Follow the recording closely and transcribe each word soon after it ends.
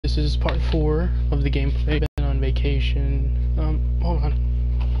this is part 4 of the gameplay. I've been on vacation. Hold on.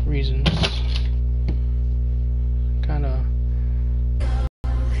 Reasons. Kinda.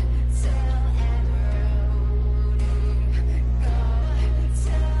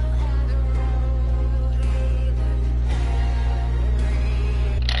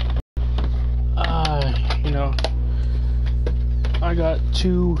 You know, I got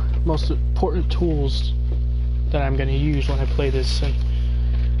 2 most important tools that I'm gonna use when I play this, and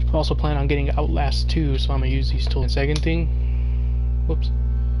I also plan on getting Outlast 2, so I'm gonna use these tools. Second thing, whoops,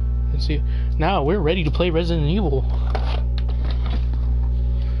 let's see. Now we're ready to play Resident Evil.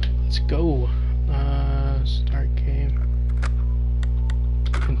 Let's go. Start game.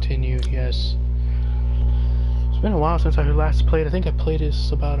 Continue. Yes. It's been a while since I last played. I think I played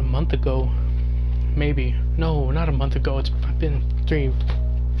this about a month ago. Maybe. No, not a month ago. I've been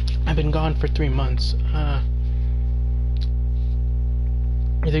gone for 3 months. I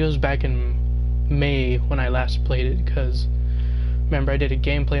think it was back in May when I last played it, because remember I did a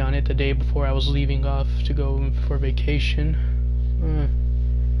gameplay on it the day before I was leaving off to go for vacation.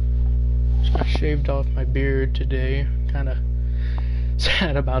 I shaved off my beard today. Kinda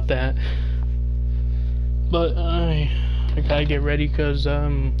sad about that. But I gotta get ready, because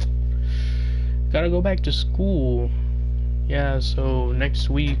gotta go back to school. Yeah, so next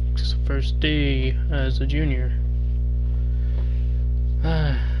week's first day as a junior.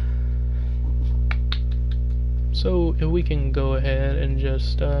 So if we can go ahead and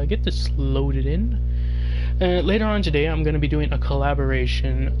just get this loaded in. Later on today I'm going to be doing a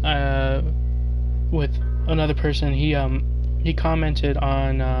collaboration with another person. He commented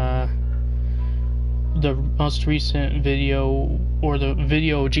on the most recent video, or the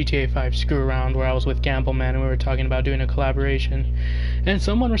video GTA 5 screw around where I was with Gambleman and we were talking about doing a collaboration, and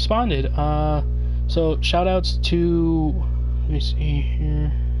someone responded. So shout outs to, let me see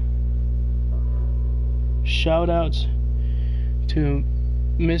here, shout outs to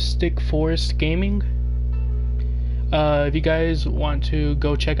Mystic Forest Gaming. If you guys want to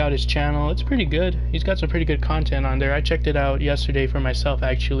go check out his channel, it's pretty good. He's got some pretty good content on there. I checked it out yesterday for myself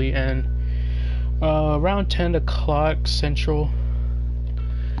actually, and around 10 o'clock Central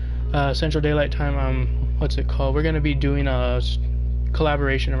Daylight Time, what's it called? We're gonna be doing a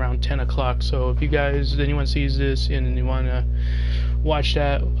collaboration around 10 o'clock. So if you guys, anyone sees this and you wanna watch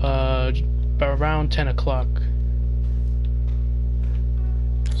that, around 10 o'clock.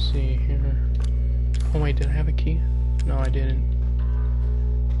 Let's see here. Oh wait, did I have a key? No, I didn't.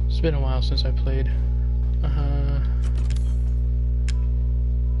 It's been a while since I played.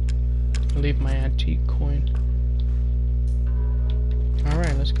 Leave my antique coin.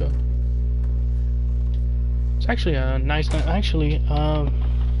 Alright, let's go. It's actually a nice knife. Actually, that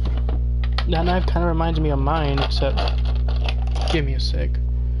knife kind of reminds me of mine, except, give me a sec.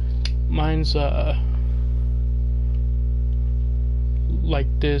 Mine's like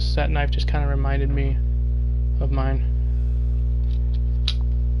this. That knife just kind of reminded me of mine.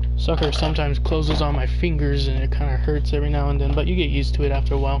 Sucker sometimes closes on my fingers and it kind of hurts every now and then, but you get used to it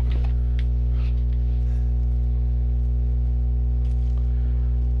after a while.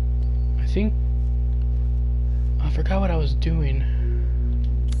 I forgot what I was doing.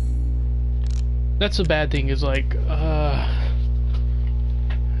 That's a bad thing, is like,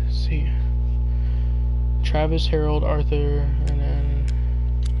 let's see. Travis, Harold, Arthur, and then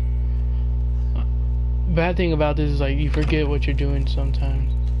bad thing about this is like you forget what you're doing sometimes.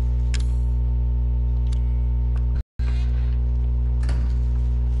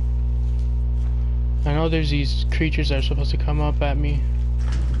 I know there's these creatures that are supposed to come up at me.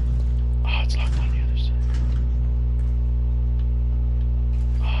 Oh, it's locked on the other side.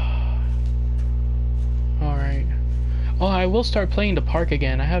 Alright. Oh, I will start playing the park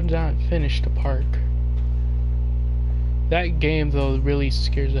again. I have not finished the park. That game, though, really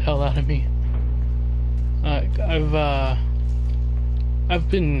scares the hell out of me. I've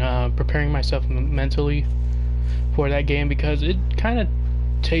been preparing myself mentally for that game, because it kind of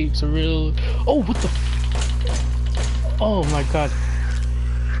takes a real... Oh, what the... Oh my god.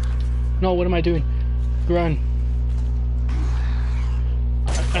 No, what am I doing? Run.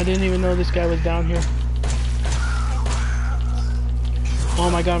 I didn't even know this guy was down here. Oh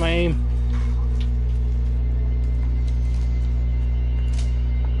my god, my aim.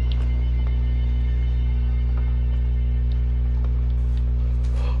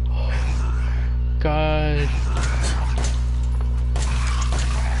 Oh, god.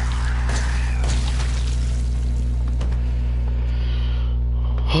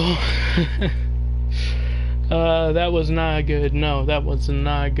 That was not good. No, that was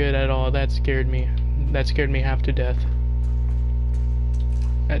not good at all. That scared me. That scared me half to death.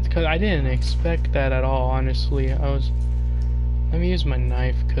 Because I didn't expect that at all, honestly. Let me use my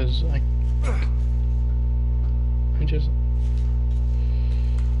knife, because I just...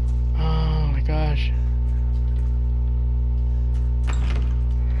 Oh my gosh.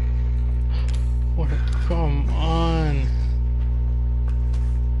 Come on.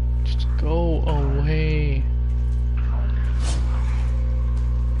 Just go away.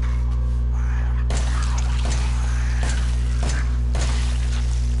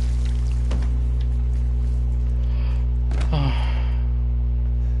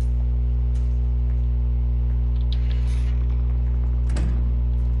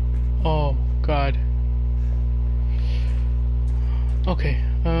 Oh God. Okay.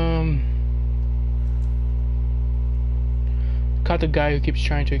 Caught the guy who keeps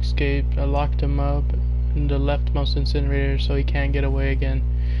trying to escape. I locked him up in the leftmost incinerator so he can't get away again.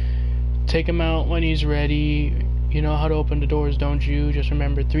 Take him out when he's ready. You know how to open the doors, don't you? Just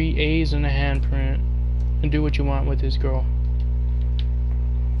remember 3 A's and a handprint. And do what you want with this girl.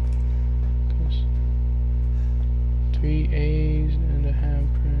 3 A's and a handprint.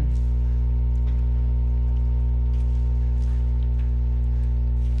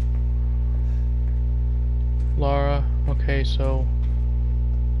 Laura, okay, so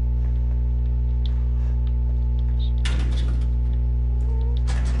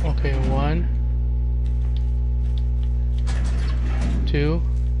okay, 1, 2,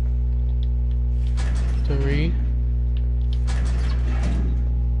 3,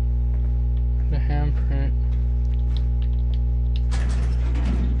 the handprint.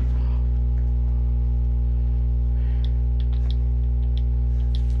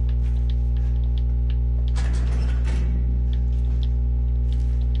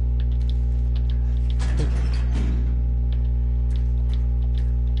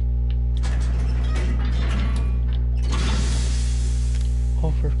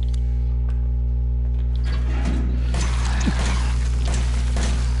 Over.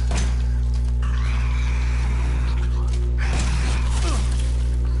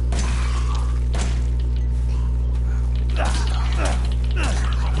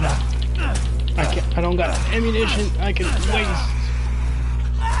 I don't got ammunition I can waste.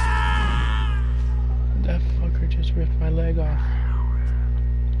 That fucker just ripped my leg off.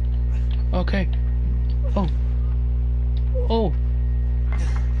 Okay. Oh. Oh.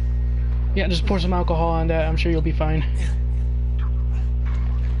 Yeah, just pour some alcohol on that. I'm sure you'll be fine.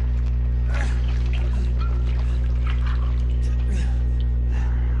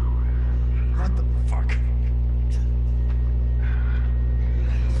 What the fuck?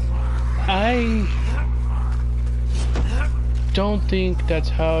 I don't think that's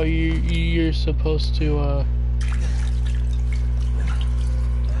how you're supposed to,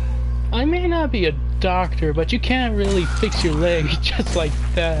 I may not be a doctor, but you can't really fix your leg just like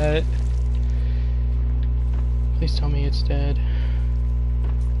that. Please tell me it's dead.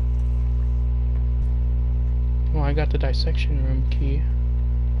 Well, I got the dissection room key.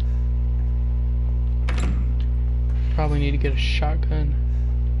 Probably need to get a shotgun.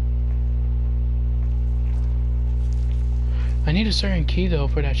 I need a certain key though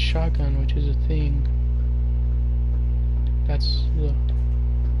for that shotgun, which is a thing. That's the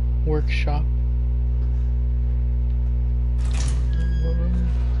workshop.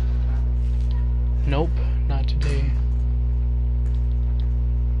 Nope, not today.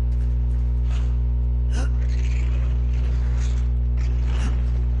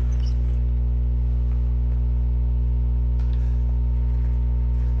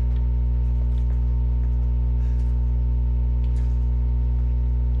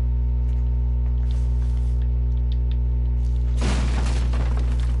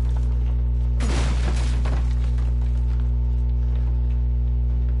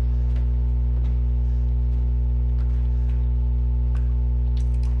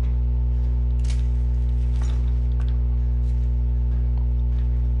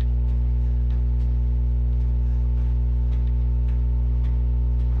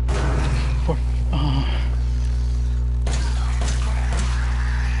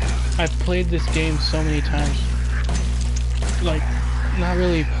 I've played this game so many times. Like, not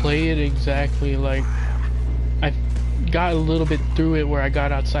really play it exactly, like, I got a little bit through it where I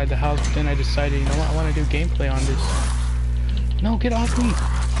got outside the house, but then I decided, you know what, I want to do gameplay on this. No, get off me!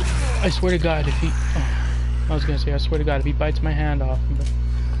 I swear to God, if he... Oh, I was gonna say, I swear to God, if he bites my hand off, but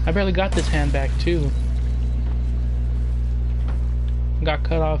I barely got this hand back, too. Got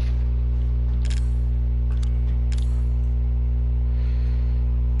cut off.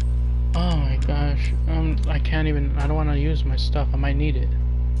 Oh my gosh, I can't even, I don't want to use my stuff, I might need it.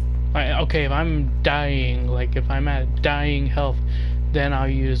 Okay, if I'm dying, like if I'm at dying health, then I'll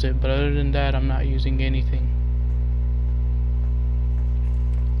use it. But other than that, I'm not using anything.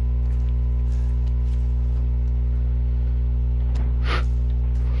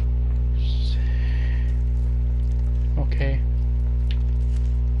 Okay.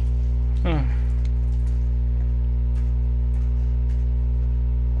 Huh.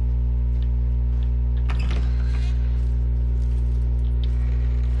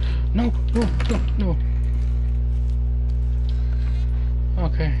 No, no, no, no.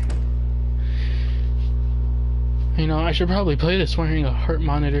 Okay. You know, I should probably play this wearing a heart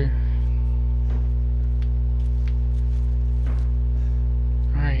monitor.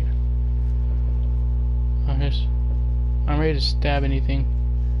 Alright. I'm ready to stab anything.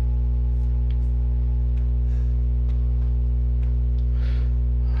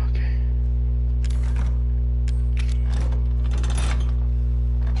 Okay.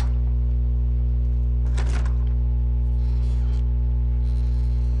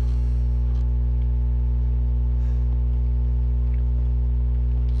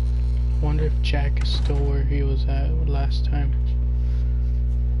 Wonder if Jack is still where he was at last time.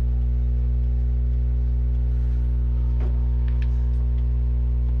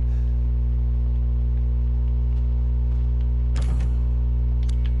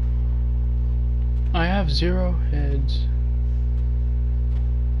 I have 0 heads.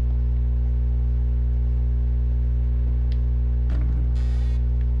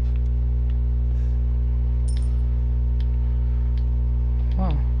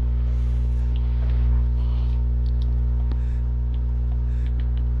 Wow.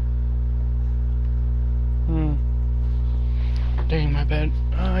 Dang, my bad.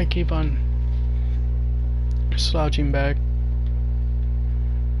 I keep on slouching back.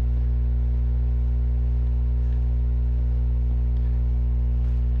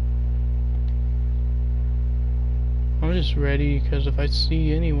 I'm just ready, because if I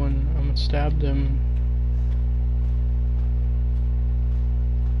see anyone, I'm gonna stab them.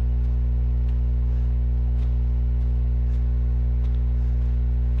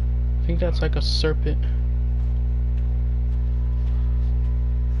 I think that's like a serpent.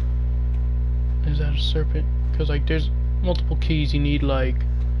 Is that a serpent? Because like there's multiple keys. You need like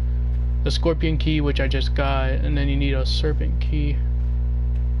the scorpion key, which I just got, and then you need a serpent key.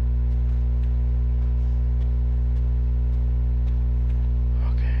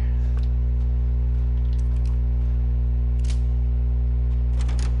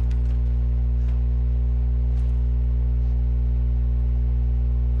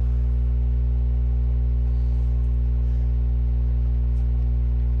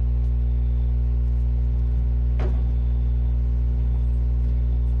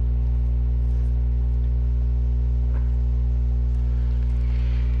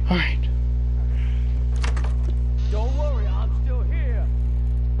 Alright. Don't worry, I'm still here.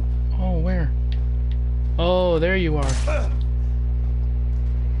 Oh, where? Oh, there you are.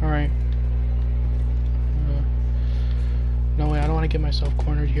 Alright. No way, I don't want to get myself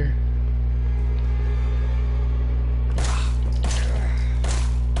cornered here.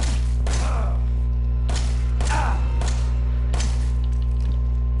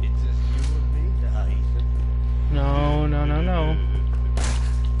 It's just you and me now, Ethan. No, no, no, no.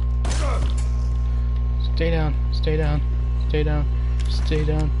 Stay down, stay down, stay down, stay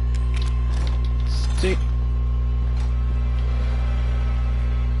down, stay.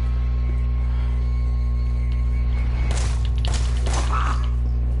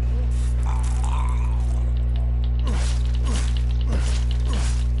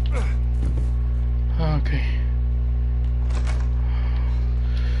 Okay.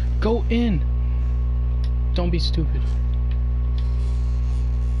 Go in. Don't be stupid.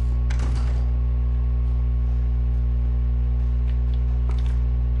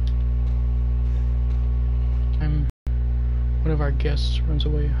 One of our guests runs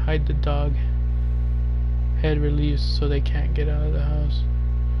away. Hide the dog. Head released so they can't get out of the house.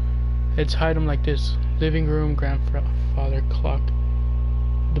 Let's hide them like this. Living room, grandfather clock.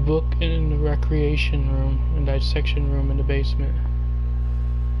 The book in the recreation room and dissection room in the basement.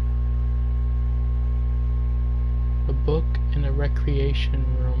 The book in the recreation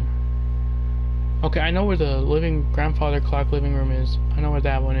room. Okay, I know where the grandfather clock living room is. I know where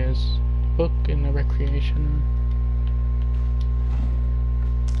that one is. Book in the recreation room.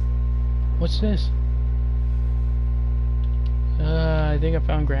 What's this? I think I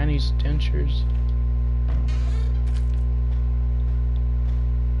found Granny's dentures.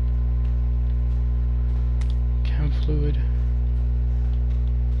 Chem fluid.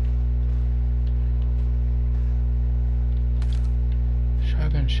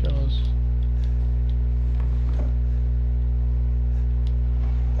 Shotgun shells.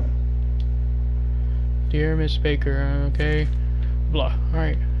 Dear Miss Baker, okay. Blah.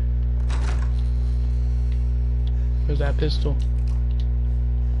 Alright. Where's that pistol?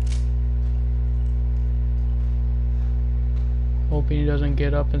 Hoping he doesn't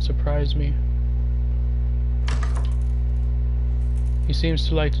get up and surprise me. He seems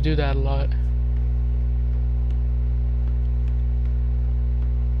to like to do that a lot.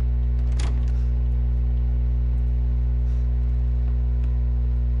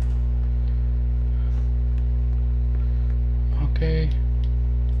 Okay.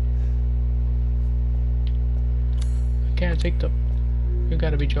 I can't take the... You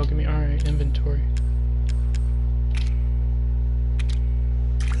gotta be joking me. Alright, inventory.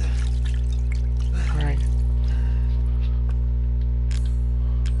 Alright.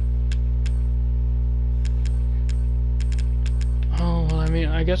 Oh, well, I mean,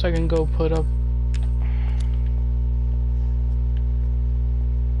 I guess I can go put up...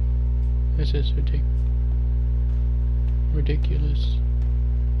 This is ridiculous.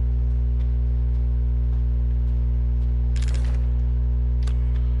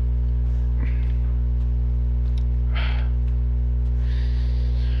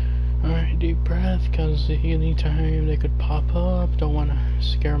 Alright, deep breath, because anytime they could pop up, don't want to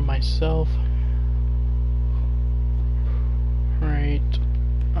scare myself. Right.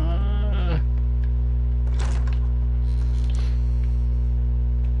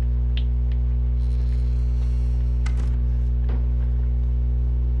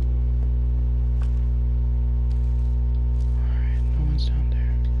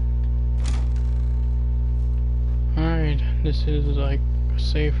 This is like a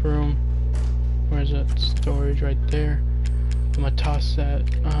safe room. Where's that storage right there? I'm gonna toss that.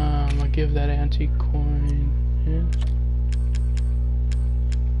 I'm gonna give that antique coin in.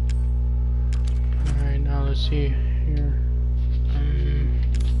 Alright, now let's see here.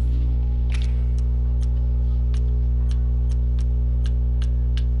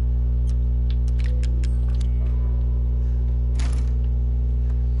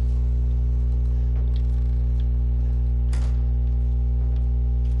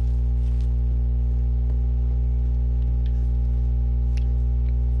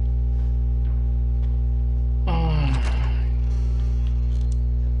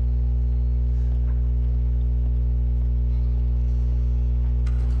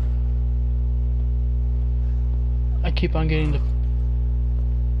 Keep on getting the...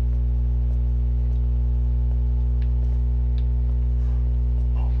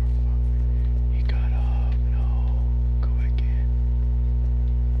 Oh, he got up. No. Go back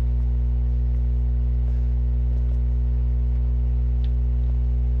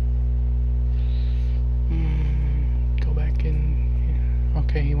in. Go back in.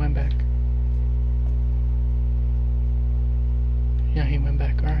 Okay, he went back. Yeah, he went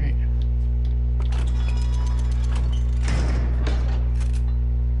back. Alright.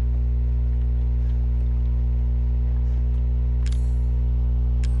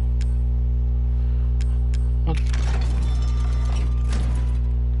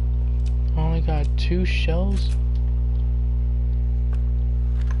 Only got 2 shells.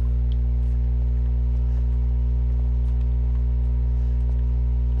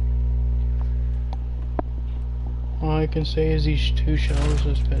 All I can say is these 2 shells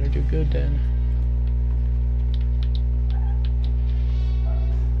just better do good then.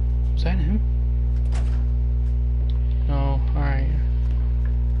 Is that him? No, alright.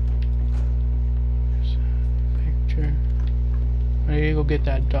 Picture. I need to go get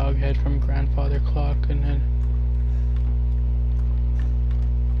that dog head from Grandfather Clock and then...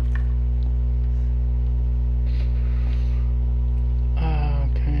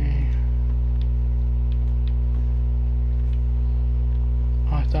 Okay.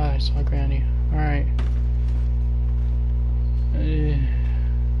 Oh, I thought I saw Granny. Alright.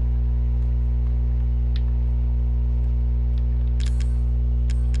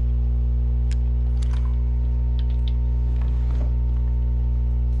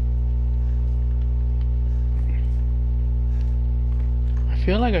 I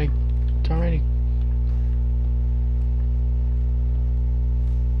feel like I already...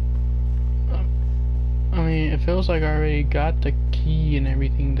 I mean, it feels like I already got the key and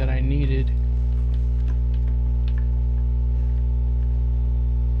everything that I needed.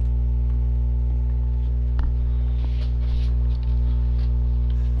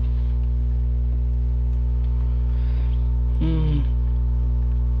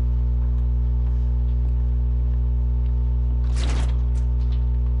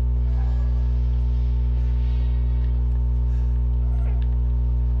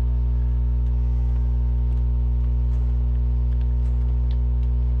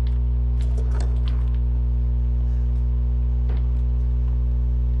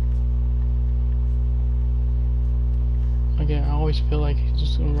 just feel like he's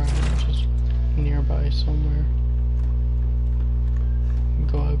just around, just nearby somewhere.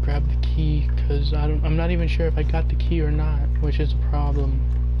 Go out, grab the key, cause I'm not even sure if I got the key or not, which is a problem.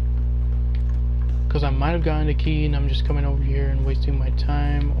 Cause I might have gotten the key and I'm just coming over here and wasting my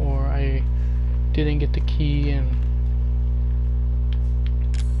time, or I didn't get the key and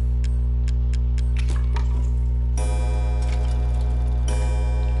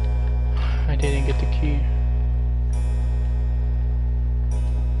I didn't get the key.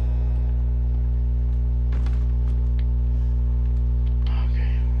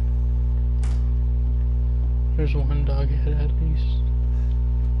 Okay. There's one dog head at least.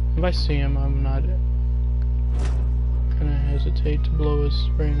 If I see him, I'm not gonna hesitate to blow his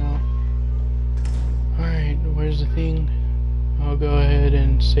brain out. Alright, where's the thing? I'll go ahead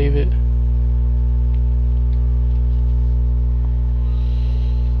and save it.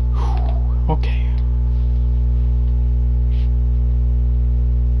 Okay.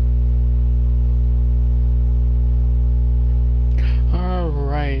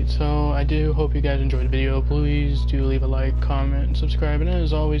 Alright, so I do hope you guys enjoyed the video. Please do leave a like, comment, and subscribe. And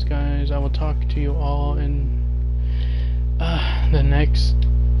as always, guys, I will talk to you all in the next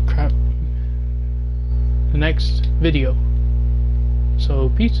video. So,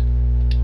 peace.